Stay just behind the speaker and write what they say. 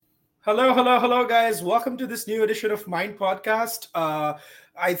Hello, hello, hello, guys. Welcome to this new edition of Mind Podcast.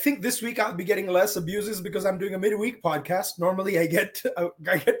 I think this week I'll be getting less abuses because I'm doing a midweek podcast. Normally, I get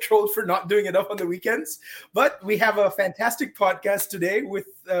trolled for not doing enough on the weekends, but we have a fantastic podcast today with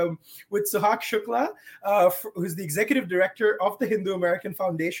Suhag Shukla, who's the executive director of the Hindu American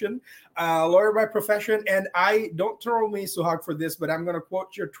Foundation, lawyer by profession. And I don't troll me, Suhag, for this, but I'm going to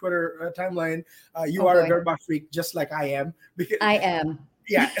quote your Twitter timeline. You are a Garba freak, just like I am. Because I am.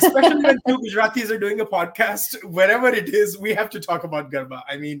 yeah, especially when two Gujaratis are doing a podcast, wherever it is, we have to talk about Garba.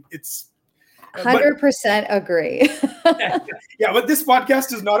 I mean, it's 100% agree. yeah, but this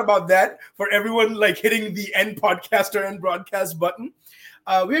podcast is not about that. For everyone like hitting the end podcast or end broadcast button,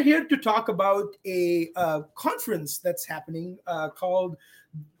 we're here to talk about a conference that's happening called.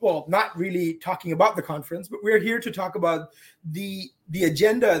 Well, not really talking about the conference, but we're here to talk about the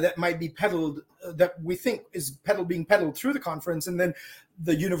agenda that might be peddled, that we think is being peddled through the conference, and then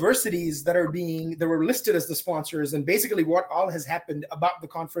the universities that were listed as the sponsors, and basically what all has happened about the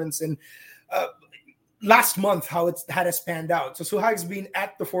conference and last month, how it has panned out. So Suhag's been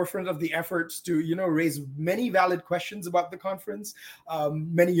at the forefront of the efforts to, raise many valid questions about the conference.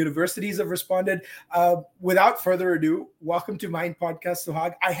 Many universities have responded. Without further ado, welcome to Mind Podcast,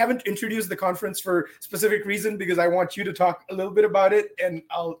 Suhag. I haven't introduced the conference for specific reason because I want you to talk a little bit about it, and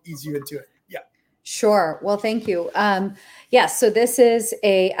I'll ease you into it. Yeah. Sure. Well, thank you. So this is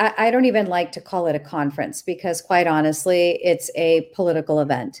I don't even like to call it a conference because quite honestly, it's a political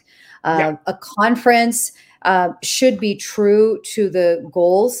event. A conference should be true to the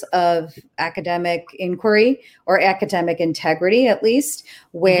goals of academic inquiry or academic integrity, at least,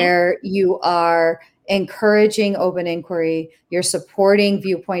 where you are encouraging open inquiry, you're supporting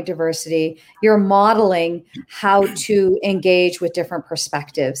viewpoint diversity, you're modeling how to engage with different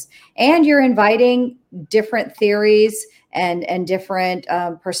perspectives, and you're inviting different theories and different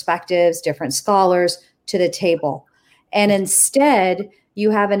perspectives, different scholars to the table. And instead, you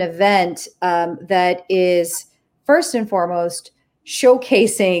have an event that is first and foremost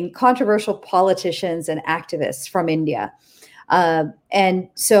showcasing controversial politicians and activists from India. And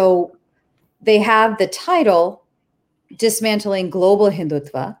so they have the title Dismantling Global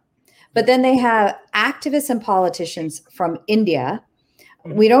Hindutva, but then they have activists and politicians from India.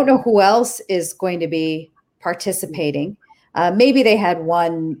 We don't know who else is going to be participating. Maybe they had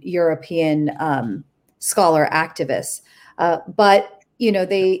one European scholar activist, but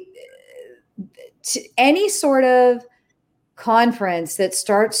any sort of conference that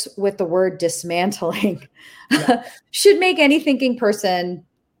starts with the word dismantling should make any thinking person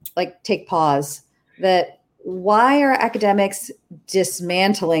take pause. That why are academics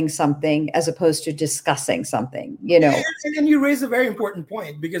dismantling something as opposed to discussing something? And you raise a very important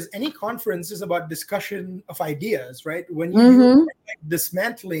point, because any conference is about discussion of ideas, right? When you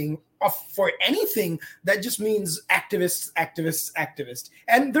dismantling for anything, that just means activists.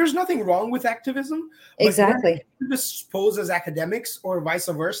 And there's nothing wrong with activism. Exactly. Activists pose as academics or vice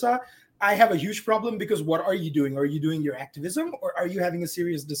versa, I have a huge problem, because what are you doing? Are you doing your activism, or are you having a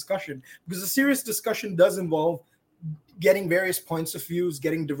serious discussion? Because a serious discussion does involve getting various points of views,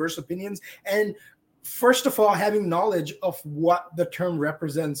 getting diverse opinions, and first of all, having knowledge of what the term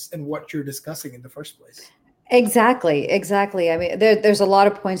represents and what you're discussing in the first place. Exactly. I mean, there's a lot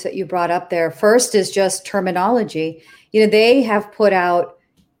of points that you brought up there. First is just terminology. They have put out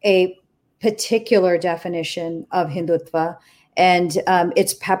a particular definition of Hindutva, and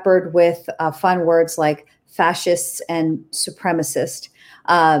it's peppered with fun words like fascists and supremacist.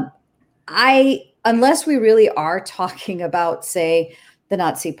 Unless we really are talking about, say, the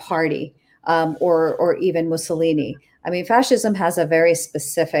Nazi Party or even Mussolini. I mean, fascism has a very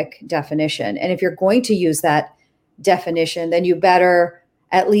specific definition. And if you're going to use that definition, then you better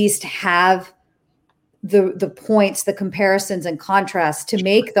at least have the points, the comparisons and contrasts to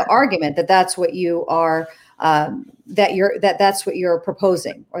make the argument that that's what you are, that's what you're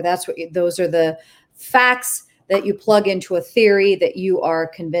proposing, or those are the facts that you plug into a theory that you are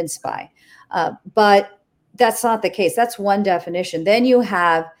convinced by. But that's not the case. That's one definition. Then you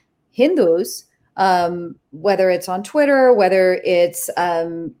have Hindus, whether it's on Twitter, whether it's,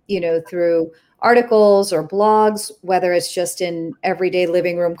 through articles or blogs, whether it's just in everyday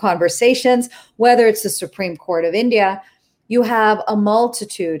living room conversations, whether it's the Supreme Court of India, you have a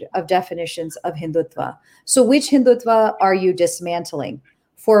multitude of definitions of Hindutva. So which Hindutva are you dismantling?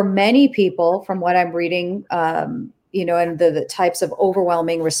 For many people, from what I'm reading, and the types of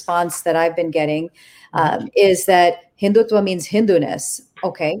overwhelming response that I've been getting, is that Hindutva means Hinduness.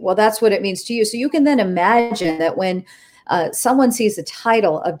 Okay, well, that's what it means to you. So you can then imagine that when someone sees the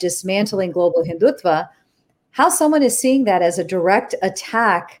title of Dismantling Global Hindutva, how someone is seeing that as a direct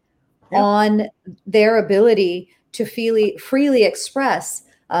attack on their ability to freely express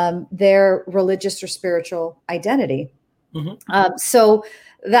their religious or spiritual identity. So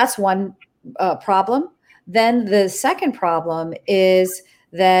that's one problem. Then the second problem is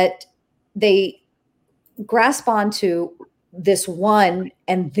that they grasp onto this one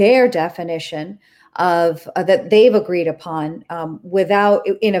and their definition of that they've agreed upon without,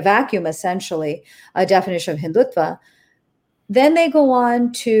 in a vacuum, essentially, a definition of Hindutva. Then they go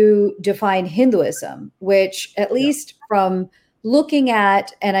on to define Hinduism, which, at least from looking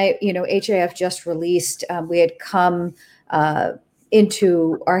at, and HAF just released, we had come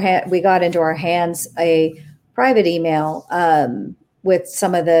into our hands a private email with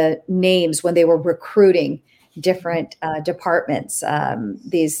some of the names when they were recruiting different departments,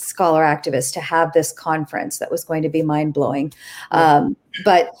 these scholar activists, to have this conference that was going to be mind-blowing.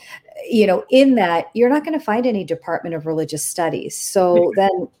 But in that, you're not going to find any Department of Religious Studies. So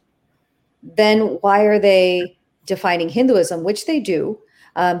then why are they defining Hinduism, which they do?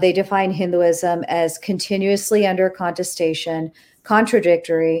 They define Hinduism as continuously under contestation,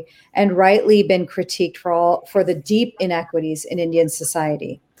 contradictory, and rightly been critiqued for the deep inequities in Indian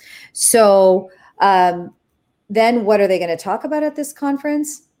society. So then what are they going to talk about at this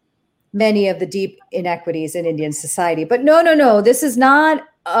conference? Many of the deep inequities in Indian society. But no, this is not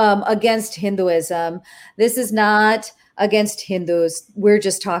against Hinduism. This is not against Hindus. We're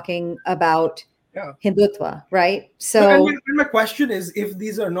just talking about Hindutva, right? So and my question is, if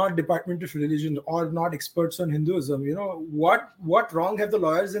these are not Department of Religion or not experts on Hinduism, what wrong have the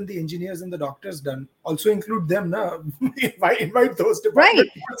lawyers and the engineers and the doctors done? Also include them now. invite those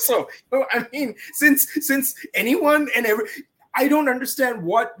departments. Right. So I mean, since anyone and every, I don't understand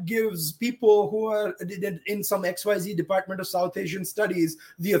what gives people who are in some XYZ Department of South Asian Studies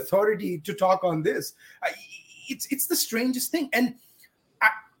the authority to talk on this. It's the strangest thing. And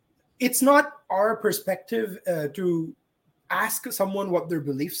it's not our perspective to ask someone what their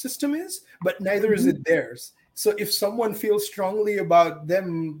belief system is, but neither is it theirs. So if someone feels strongly about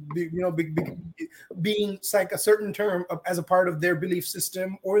them, being like a certain term as a part of their belief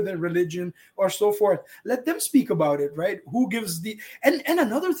system or their religion or so forth, let them speak about it, right? Who gives and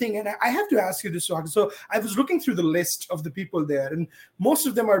another thing, and I have to ask you this, Suhag. So I was looking through the list of the people there, and most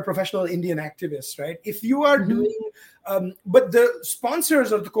of them are professional Indian activists, right? If you are doing, but the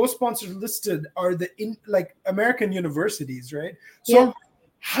sponsors or the co-sponsors listed are American universities, right? So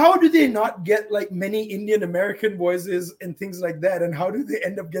how do they not get like many Indian American voices and things like that? And how do they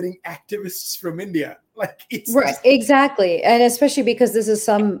end up getting activists from India? Like it's right, exactly. And especially because this is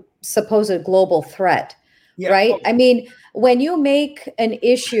some supposed global threat, right? I mean, when you make an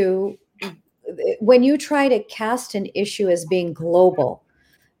issue, when you try to cast an issue as being global,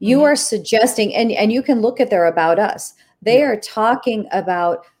 you are suggesting, and you can look at their About Us, they are talking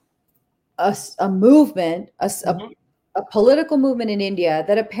about a movement, a political movement in India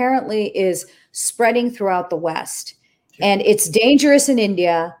that apparently is spreading throughout the West. And it's dangerous in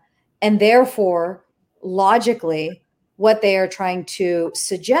India. And therefore, logically, what they are trying to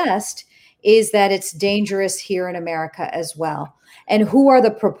suggest is that it's dangerous here in America as well. And who are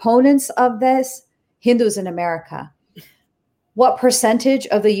the proponents of this? Hindus in America. What percentage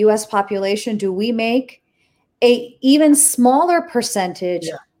of the US population do we make? An even smaller percentage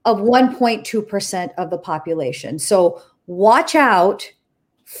of 1.2% of the population. So watch out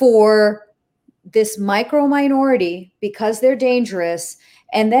for this micro minority because they're dangerous.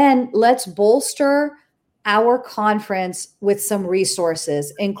 And then let's bolster our conference with some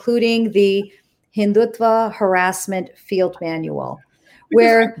resources, including the Hindutva Harassment Field Manual,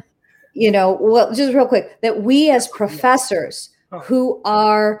 where, just real quick, that we as professors who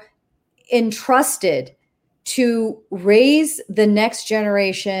are entrusted to raise the next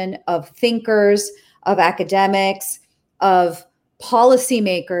generation of thinkers, of academics, of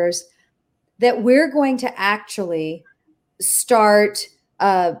policymakers, that we're going to actually start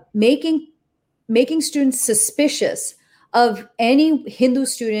making students suspicious of any Hindu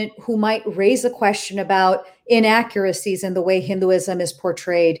student who might raise a question about inaccuracies in the way Hinduism is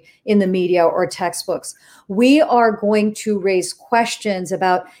portrayed in the media or textbooks. We are going to raise questions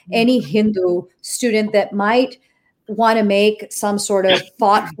about any Hindu student that might want to make some sort of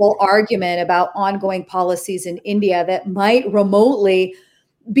thoughtful argument about ongoing policies in India that might remotely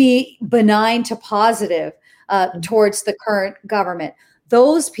be benign to positive towards the current government.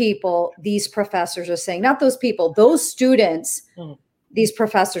 Those people, these professors are saying, not those people, those students, these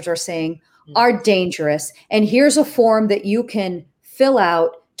professors are saying are dangerous. And here's a form that you can fill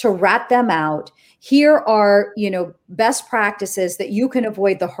out to rat them out. Here are, best practices that you can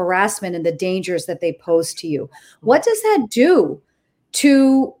avoid the harassment and the dangers that they pose to you. What does that do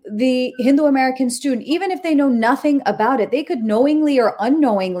to the Hindu American student, even if they know nothing about it. They could knowingly or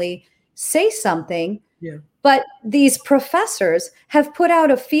unknowingly say something. Yeah. But these professors have put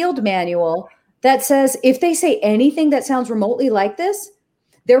out a field manual that says if they say anything that sounds remotely like this,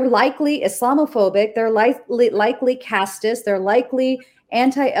 they're likely Islamophobic, they're likely casteist, they're likely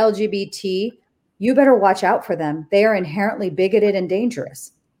anti-LGBT. You better watch out for them. They are inherently bigoted and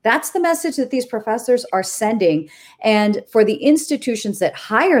dangerous. That's the message that these professors are sending. And for the institutions that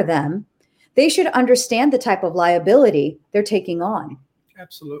hire them, they should understand the type of liability they're taking on.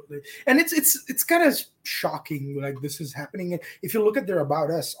 Absolutely. And it's kind of shocking like this is happening. If you look at their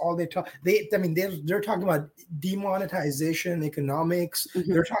About Us, all they're talking about demonetization, economics.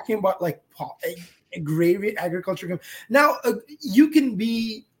 Mm-hmm. They're talking about like agrarian agriculture. Now you can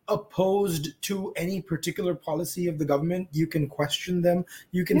be opposed to any particular policy of the government. You can question them.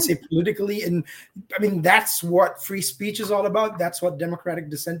 You can say politically, and I mean that's what free speech is all about. That's what democratic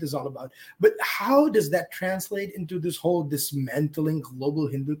dissent is all about. But how does that translate into this whole dismantling global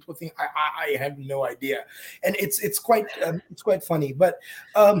Hindutva thing? I have no idea, and it's quite funny. But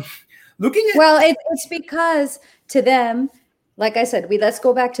looking at it's because to them, like I said, let's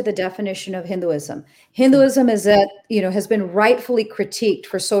go back to the definition of Hinduism. Hinduism is has been rightfully critiqued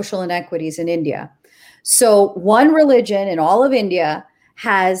for social inequities in India. So one religion in all of India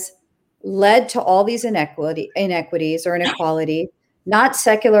has led to all these inequities or inequality, not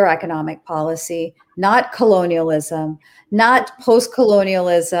secular economic policy, not colonialism, not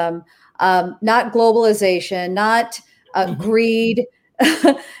post-colonialism, not globalization, not greed,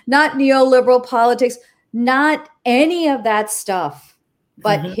 not neoliberal politics. Not any of that stuff,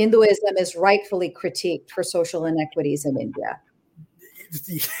 but Hinduism is rightfully critiqued for social inequities in India.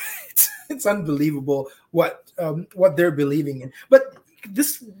 It's unbelievable what they're believing in. But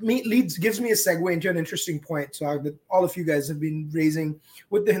this gives me a segue into an interesting point, so that all of you guys have been raising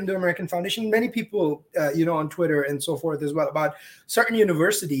with the Hindu American Foundation. Many people, on Twitter and so forth as well, about certain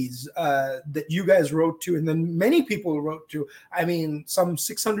universities that you guys wrote to, and then many people wrote to. I mean, some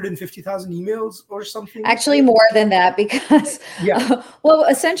 650,000 emails or something. Actually, more than that, because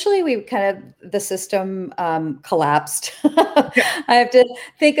essentially the system collapsed. I have to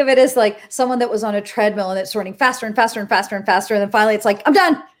think of it as like someone that was on a treadmill and it's running faster and faster and faster and faster, and then finally it's like, I'm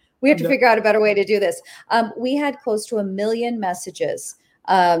done. We have to figure out a better way to do this. We had close to 1 million messages.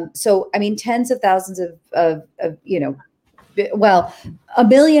 So, I mean, tens of thousands of 1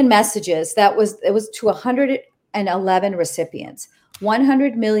 million messages. It was to 111 recipients,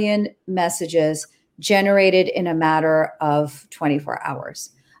 100 million messages generated in a matter of 24 hours.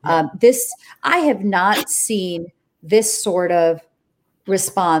 I have not seen this sort of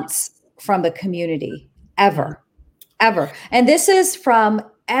response from the community ever. And this is from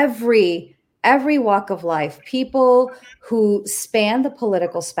every walk of life, people who span the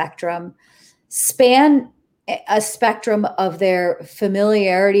political spectrum, span a spectrum of their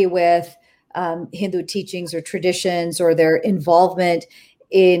familiarity with Hindu teachings or traditions, or their involvement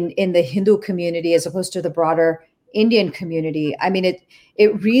in the Hindu community as opposed to the broader Indian community. I mean, it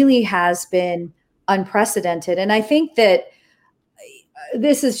really has been unprecedented. And I think that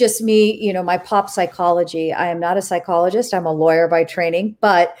this is just me, my pop psychology. I am not a psychologist. I'm a lawyer by training,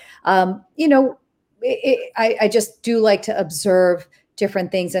 but, I just do like to observe different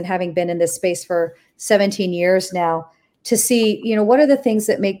things, and having been in this space for 17 years now, to see, what are the things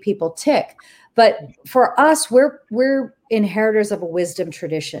that make people tick. But for us, we're inheritors of a wisdom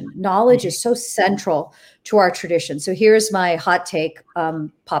tradition. Knowledge is so central to our tradition. So here's my hot take,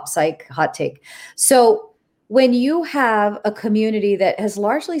 pop psych hot take. So when you have a community that has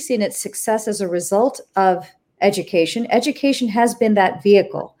largely seen its success as a result of education has been that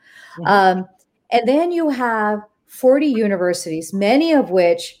vehicle. And then you have 40 universities, many of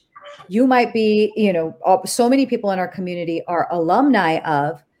which you might be, so many people in our community are alumni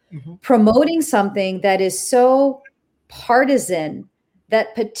of, promoting something that is so partisan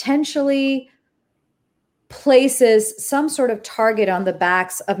that potentially places some sort of target on the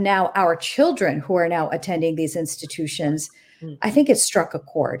backs of now our children who are now attending these institutions. I think it struck a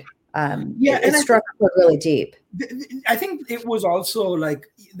chord. It struck a chord really deep. I think it was also like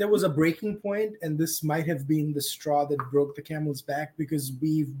there was a breaking point, and this might have been the straw that broke the camel's back, because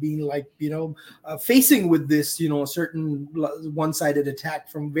we've been facing with this, certain one-sided attack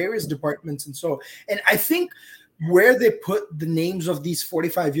from various departments and I think where they put the names of these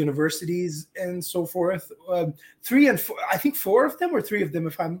 45 universities and so forth, 3 and 4, I think 4 of them or 3 of them,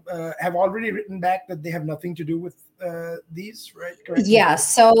 if I'm have already written back that they have nothing to do with these, right? Correct? Yeah.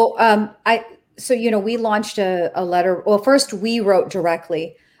 So we launched a letter. Well, first we wrote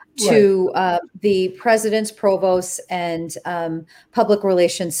directly to the presidents, provosts, and public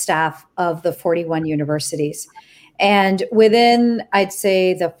relations staff of the 41 universities. And within, I'd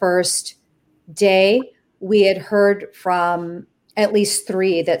say, the first day, we had heard from at least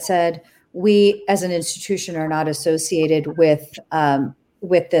 3 that said, we as an institution are not associated with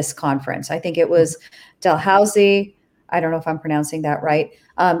this conference. I think it was Dalhousie, I don't know if I'm pronouncing that right,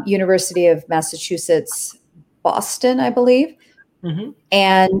 University of Massachusetts, Boston, I believe. Mm-hmm.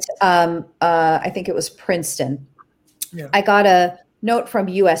 And I think it was Princeton. Yeah. I got a note from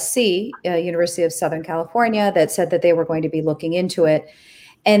USC, University of Southern California, that said that they were going to be looking into it.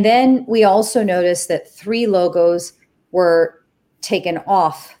 And then we also noticed that 3 logos were taken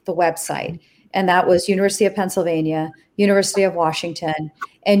off the website. And that was University of Pennsylvania, University of Washington,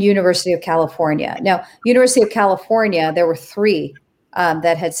 and University of California. Now, University of California, there were 3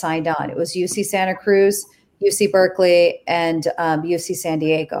 that had signed on. It was UC Santa Cruz, UC Berkeley, and UC San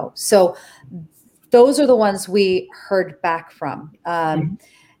Diego. So those are the ones we heard back from. And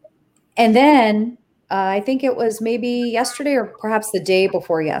then I think it was maybe yesterday or perhaps the day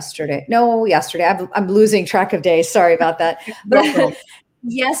before yesterday. No, yesterday. I'm losing track of days. Sorry about that. But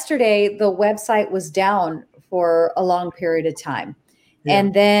yesterday, the website was down for a long period of time. Yeah.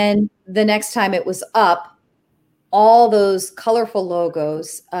 And then the next time it was up, all those colorful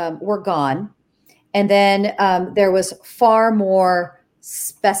logos were gone. And then there was far more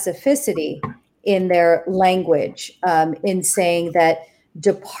specificity in their language in saying that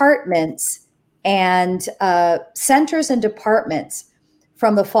departments and centers and departments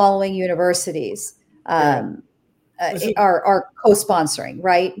from the following universities are co-sponsoring,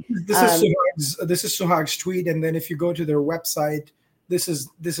 right? This is Suhag's tweet, and then if you go to their website, this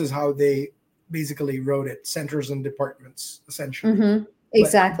is how they basically wrote it: centers and departments, essentially. Mm-hmm.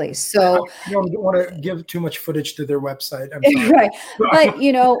 Exactly. But so I don't want to give too much footage to their website. I'm sorry. Right. But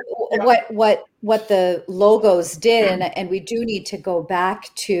you know what the logos did, and we do need to go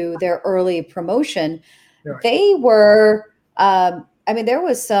back to their early promotion. Right. They were there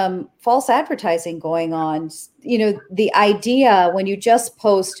was some false advertising going on. You know, the idea when you just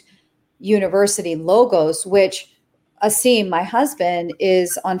post university logos, which Asim, my husband,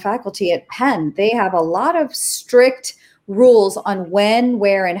 is on faculty at Penn. They have a lot of strict rules on when,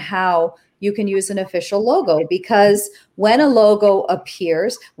 where, and how you can use an official logo, because when a logo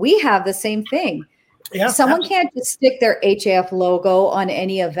appears, we have the same thing. Yeah, someone can't just stick their HAF logo on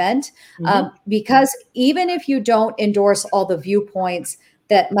any event because even if you don't endorse all the viewpoints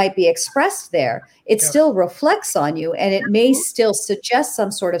that might be expressed there, it still reflects on you, and it may still suggest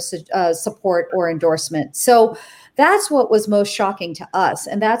some sort of support or endorsement. So that's what was most shocking to us.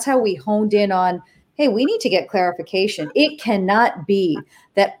 And that's how we honed in on, hey, we need to get clarification. It cannot be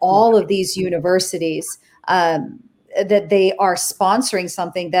that all of these universities, that they are sponsoring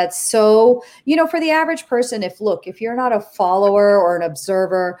something that's so, you know, for the average person, if you're not a follower or an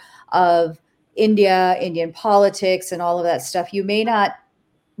observer of Indian politics and all of that stuff, you may not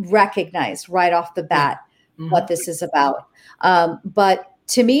recognize right off the bat what this is about. But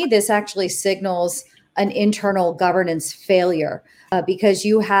to me, this actually signals an internal governance failure. Because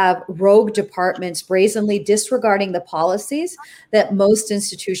you have rogue departments brazenly disregarding the policies that most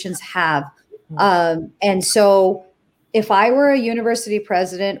institutions have. And so if I were a university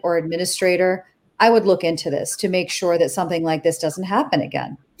president or administrator, I would look into this to make sure that something like this doesn't happen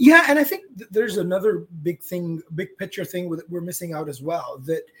again. Yeah, and I think there's another big picture thing that we're missing out as well.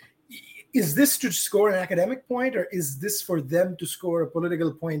 That is this to score an academic point, or is this for them to score a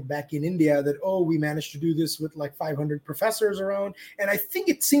political point back in India that, oh, we managed to do this with like 500 professors around? And I think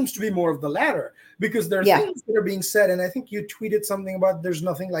it seems to be more of the latter, because there are things that are being said. And I think you tweeted something about there's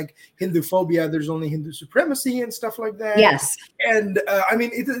nothing like Hinduphobia, there's only Hindu supremacy and stuff like that. Yes. And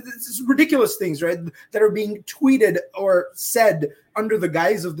it's ridiculous things, right, that are being tweeted or said under the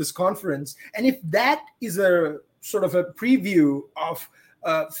guise of this conference. And if that is a sort of a preview of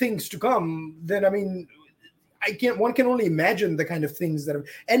things to come, then one can only imagine the kind of things that have,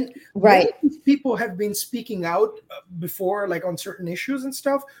 and people have been speaking out before, like on certain issues and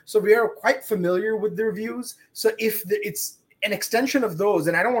stuff, so we are quite familiar with their views. So if it's an extension of those,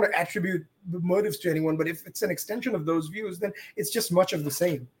 and I don't want to attribute the motives to anyone, but if it's an extension of those views, then it's just much of the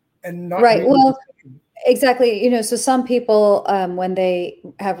same and not right. Well, exactly. You know, so some people, when they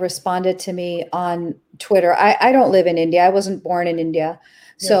have responded to me on Twitter, I don't live in India. I wasn't born in India.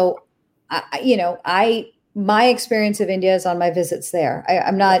 So, my experience of India is on my visits there.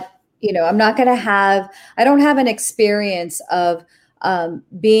 I'm not going to have, I don't have an experience of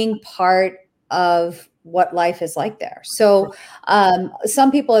being part of what life is like there. So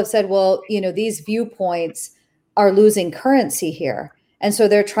some people have said, well, these viewpoints are losing currency here. And so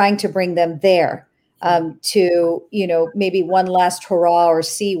they're trying to bring them there to, maybe one last hurrah or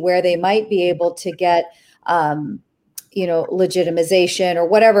see where they might be able to get, legitimization or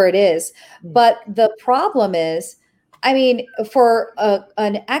whatever it is. But the problem is, I mean, for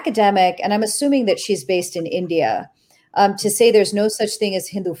an academic, and I'm assuming that she's based in India, to say there's no such thing as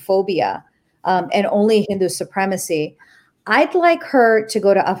Hinduphobia and only Hindu supremacy, I'd like her to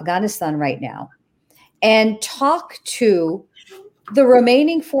go to Afghanistan right now and talk to the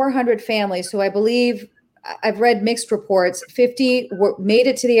remaining 400 families who I believe, I've read mixed reports, 50 made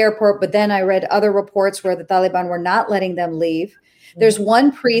it to the airport, but then I read other reports where the Taliban were not letting them leave. There's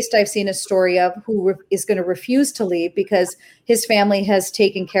one priest I've seen a story of who is going to refuse to leave because his family has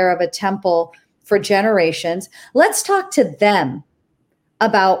taken care of a temple for generations. Let's talk to them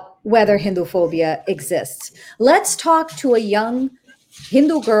about whether Hinduphobia exists. Let's talk to a young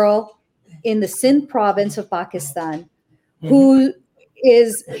Hindu girl in the Sindh province of Pakistan who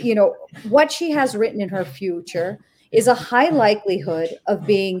is, what she has written in her future is a high likelihood of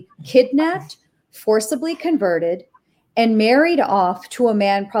being kidnapped, forcibly converted, and married off to a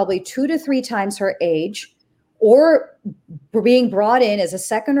man probably 2 to 3 times her age, or being brought in as a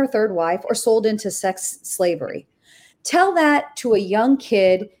second or third wife, or sold into sex slavery. Tell that to a young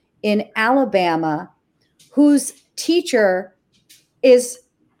kid in Alabama whose teacher is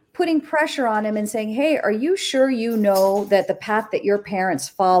putting pressure on him and saying, hey, are you sure you know that the path that your parents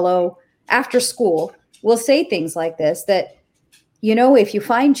follow after school will say things like this, that, if you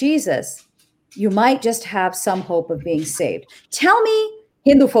find Jesus, you might just have some hope of being saved. Tell me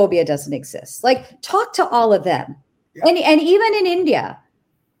Hinduphobia doesn't exist. Like, talk to all of them. Yeah. And even in India,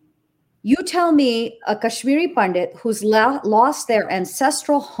 you tell me a Kashmiri Pandit who's lost their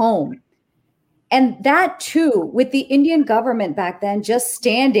ancestral home, and that too, with the Indian government back then just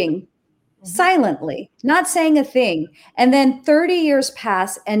standing silently, not saying a thing. And then 30 years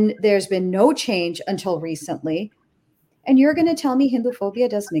pass and there's been no change until recently. And you're going to tell me Hinduphobia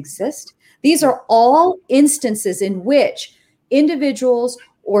doesn't exist? These are all instances in which individuals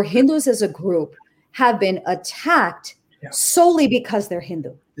or Hindus as a group have been attacked solely because they're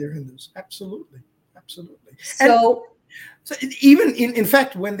Hindu. They're Hindus. Absolutely. Absolutely. So even in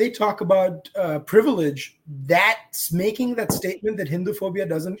fact, when they talk about privilege, that's making that statement that Hinduphobia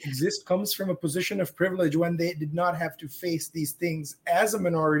doesn't exist comes from a position of privilege when they did not have to face these things as a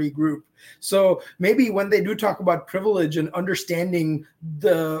minority group. So maybe when they do talk about privilege and understanding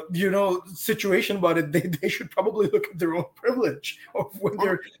the situation about it, they should probably look at their own privilege of when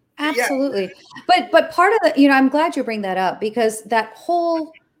they're absolutely. Yeah. But part of the, I'm glad you bring that up, because that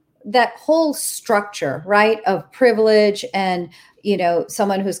whole structure, right, of privilege and,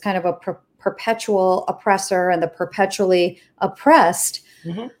 someone who's kind of a perpetual oppressor and the perpetually oppressed,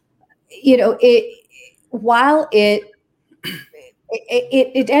 while it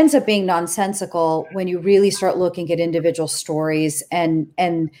ends up being nonsensical when you really start looking at individual stories and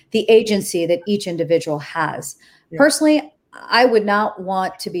the agency that each individual has. Yeah. Personally, I would not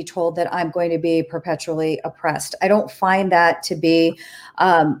want to be told that I'm going to be perpetually oppressed. I don't find that to be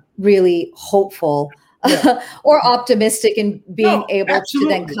really hopeful or optimistic in being able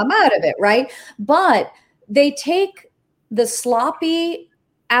absolutely. To then come out of it, right? But they take the sloppy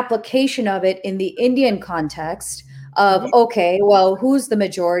application of it in the Indian context of, okay, well, who's the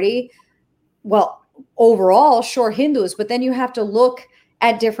majority? Well, overall, sure, Hindus, but then you have to look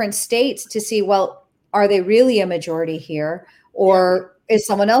at different states to see, well, are they really a majority here, or is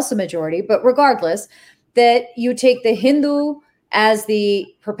someone else a majority? But regardless, that you take the Hindu as the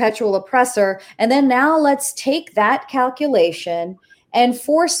perpetual oppressor, and then now let's take that calculation and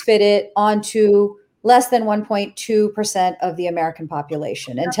force fit it onto less than 1.2% of the American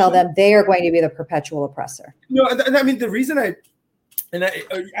population and tell them they are going to be the perpetual oppressor. I mean, the reason I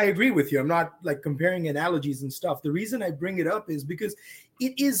agree with you. I'm not like comparing analogies and stuff. The reason I bring it up is because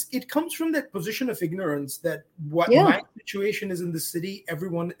it comes from that position of ignorance that my situation is in the city,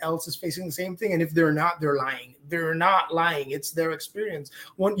 everyone else is facing the same thing. And if they're not, they're lying. They're not lying. It's their experience.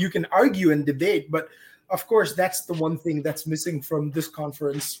 You can argue and debate, but of course, that's the one thing that's missing from this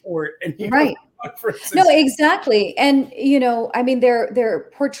conference or any other conferences. No, exactly. And, I mean, they're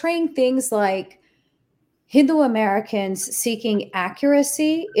portraying things like Hindu Americans seeking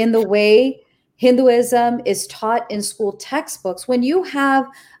accuracy in the way Hinduism is taught in school textbooks. When you have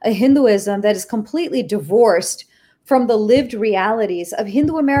a Hinduism that is completely divorced from the lived realities of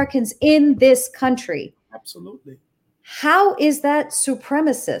Hindu Americans in this country. Absolutely. How is that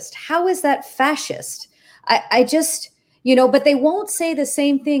supremacist? How is that fascist? I just, but they won't say the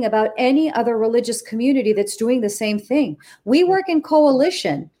same thing about any other religious community that's doing the same thing. We work in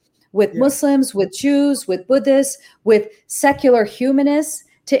coalition with Muslims, with Jews, with Buddhists, with secular humanists,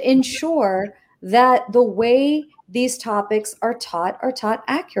 to ensure that the way these topics are taught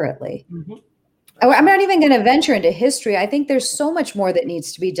accurately. I'm not even going to venture into history. I think there's so much more that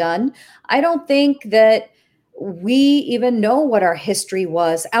needs to be done. I don't think that we even know what our history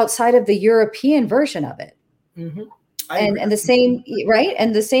was outside of the European version of it. And the same, right?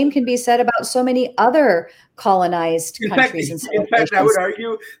 And the same can be said about so many other colonized countries and civilizations. In fact, I would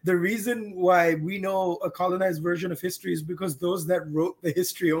argue the reason why we know a colonized version of history is because those that wrote the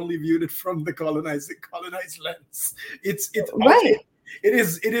history only viewed it from the colonized lens. It's right. It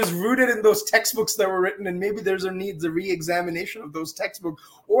is rooted in those textbooks that were written, and maybe there's a needs a re-examination of those textbooks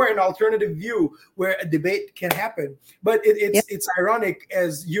or an alternative view where a debate can happen. But it's ironic,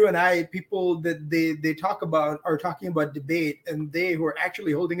 as you and I, people that they talk about are talking about debate, and they who are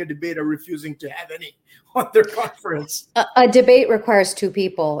actually holding a debate are refusing to have any on their conference. A debate requires two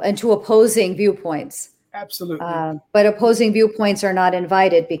people and two opposing viewpoints. Absolutely. But opposing viewpoints are not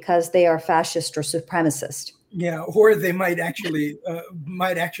invited because they are fascist or supremacist. Yeah, or they might actually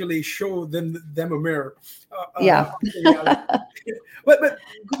show them a mirror. But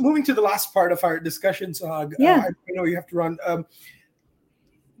moving to the last part of our discussion, Suhag, I know you have to run.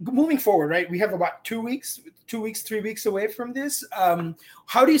 Moving forward, right? We have about 3 weeks away from this.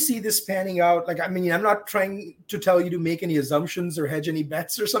 How do you see this panning out? Like, I mean, I'm not trying to tell you to make any assumptions or hedge any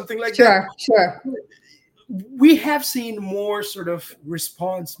bets or something like that. Sure. We have seen more sort of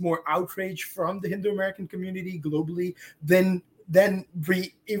response, more outrage from the Hindu American community globally than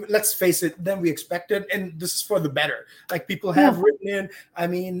let's face it, than we expected. And this is for the better. Like, people have written in. I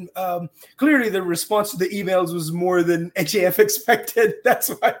mean, clearly the response to the emails was more than HAF expected. That's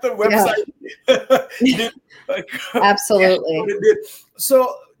why the website did. Absolutely. What it did.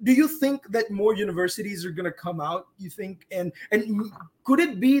 So, do you think that more universities are going to come out, you think? And could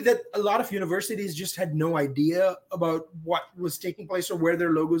it be that a lot of universities just had no idea about what was taking place or where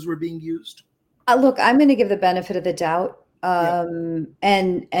their logos were being used? Look, I'm going to give the benefit of the doubt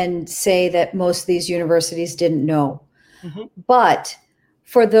and say that most of these universities didn't know. But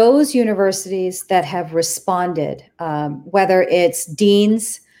for those universities that have responded, whether it's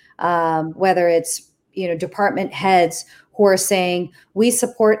deans, whether it's department heads who are saying we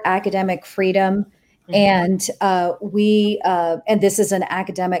support academic freedom, and and this is an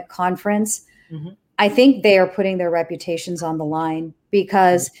academic conference, I think they are putting their reputations on the line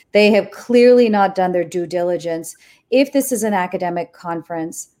because they have clearly not done their due diligence. If this is an academic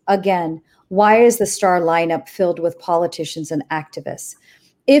conference, again, why is the star lineup filled with politicians and activists?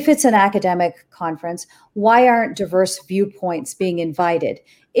 If it's an academic conference, why aren't diverse viewpoints being invited?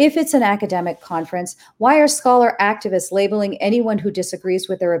 If it's an academic conference, why are scholar activists labeling anyone who disagrees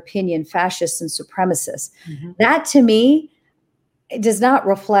with their opinion fascists and supremacists? That, to me, does not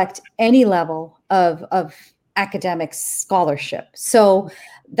reflect any level of academic scholarship. So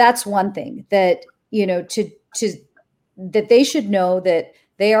that's one thing that, that they should know, that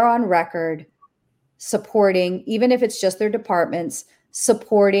they are on record supporting, even if it's just their departments,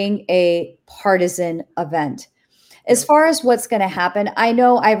 supporting a partisan event. As far as what's going to happen, I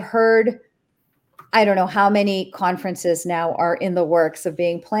know I've heard, I don't know how many conferences now are in the works of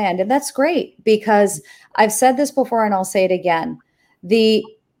being planned. And that's great, because I've said this before and I'll say it again. The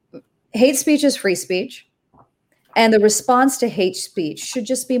hate speech is free speech, and the response to hate speech should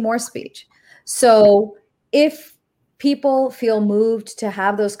just be more speech. So if people feel moved to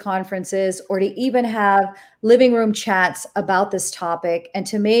have those conferences or to even have living room chats about this topic and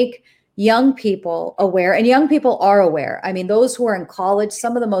to make young people aware, and young people are aware. I mean, those who are in college,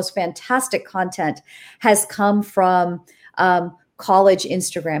 some of the most fantastic content has come from college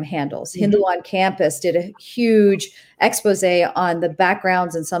Instagram handles. Hindu on Campus did a huge expose on the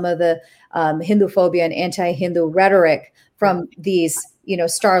backgrounds and some of the Hinduphobia and anti-Hindu rhetoric from these,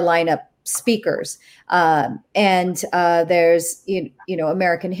 star lineup speakers. And there's,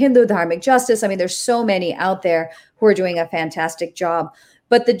 American Hindu, Dharmic Justice. I mean, there's so many out there who are doing a fantastic job.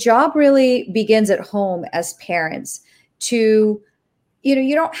 But the job really begins at home as parents to,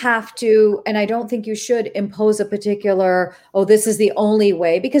 you don't have to, and I don't think you should impose a particular, this is the only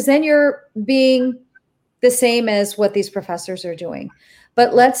way, because then you're being the same as what these professors are doing.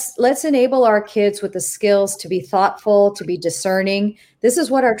 But let's enable our kids with the skills to be thoughtful, to be discerning. This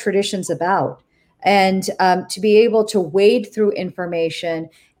is what our tradition's about. And to be able to wade through information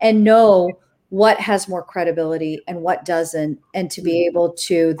and know what has more credibility and what doesn't, and to be able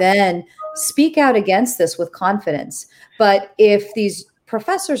to then speak out against this with confidence. But if these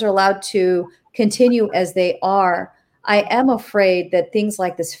professors are allowed to continue as they are, I am afraid that things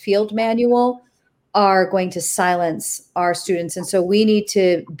like this field manual are going to silence our students. And so we need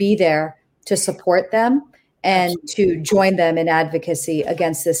to be there to support them and to join them in advocacy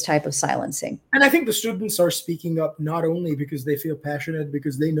against this type of silencing. And I think the students are speaking up not only because they feel passionate,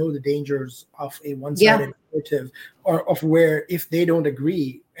 because they know the dangers of a one-sided narrative, or of where if they don't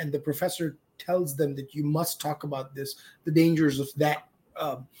agree and the professor tells them that you must talk about this, the dangers of that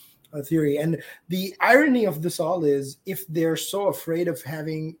theory. And the irony of this all is, if they're so afraid of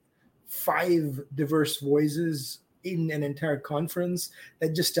having 5 diverse voices in an entire conference,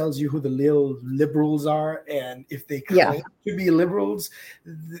 that just tells you who the little liberals are. And if they claim to be liberals,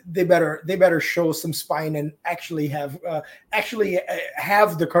 they better show some spine and actually have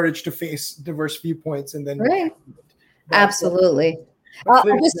the courage to face diverse viewpoints. And then Absolutely.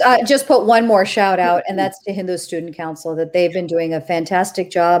 I'll just put one more shout out, and that's to Hindu Student Council, that they've been doing a fantastic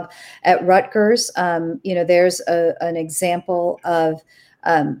job at Rutgers. There's an example of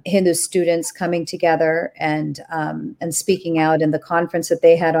Hindu students coming together and speaking out in the conference that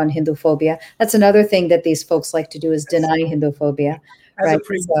they had on Hinduphobia. That's another thing that these folks like to do, is deny Hinduphobia.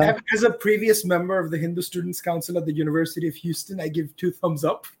 As a previous member of the Hindu Students Council at the University of Houston, I give 2 thumbs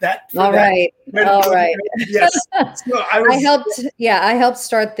up. All right. Yes. So I helped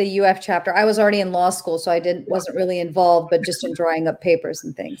start the UF chapter. I was already in law school, so wasn't really involved, but just in drawing up papers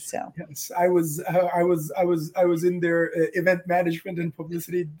and things. So yes, I was in their event management and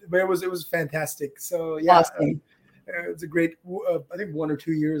publicity, but it was fantastic. So yeah. Awesome. It's a great, I think 1 or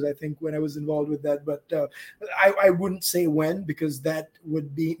 2 years, I think, when I was involved with that. But I wouldn't say when, because that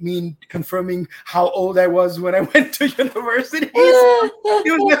would mean confirming how old I was when I went to university.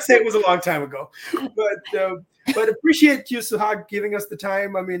 Let's say it was a long time ago. But appreciate you, Suhag, giving us the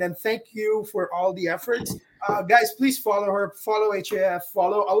time. I mean, and thank you for all the efforts. Guys, please follow her, follow HAF,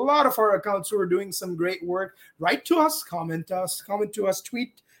 follow a lot of our accounts who are doing some great work. Write to us, comment to us,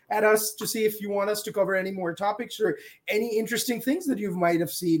 tweet at us to see if you want us to cover any more topics or any interesting things that you might have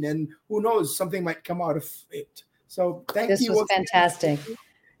seen, and who knows, something might come out of it. So this was fantastic.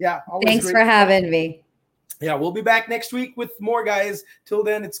 Yeah, thanks for having me. Yeah, we'll be back next week with more, guys. Till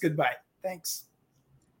then, it's goodbye. Thanks.